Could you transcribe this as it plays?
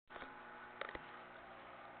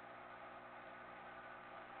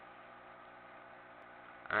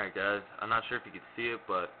Alright guys, I'm not sure if you can see it,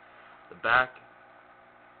 but the back,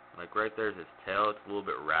 like right there's his tail, it's a little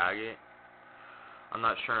bit ragged. I'm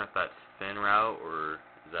not sure if that's fin route or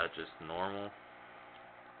is that just normal.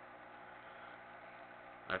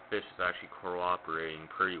 My fish is actually cooperating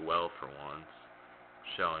pretty well for once,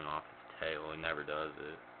 showing off his tail. He never does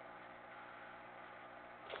it.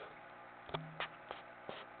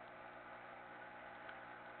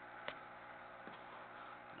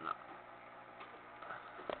 No.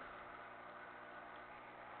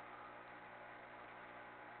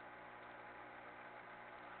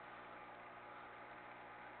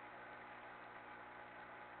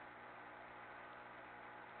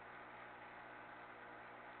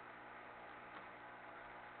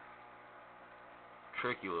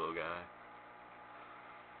 Tricky little guy.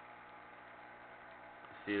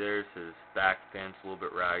 See, there's his back fin's a little bit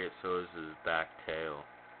ragged, so is his back tail.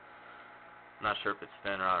 I'm not sure if it's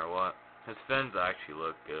fin rot or what. His fins actually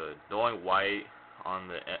look good. The only white on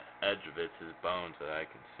the edge of it's his bones that I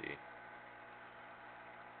can see.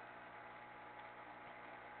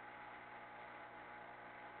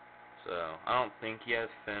 So, I don't think he has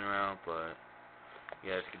fin rot, but you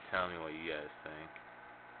guys can tell me what you guys think.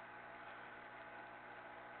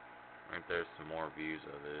 Right there's some more views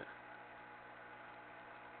of it.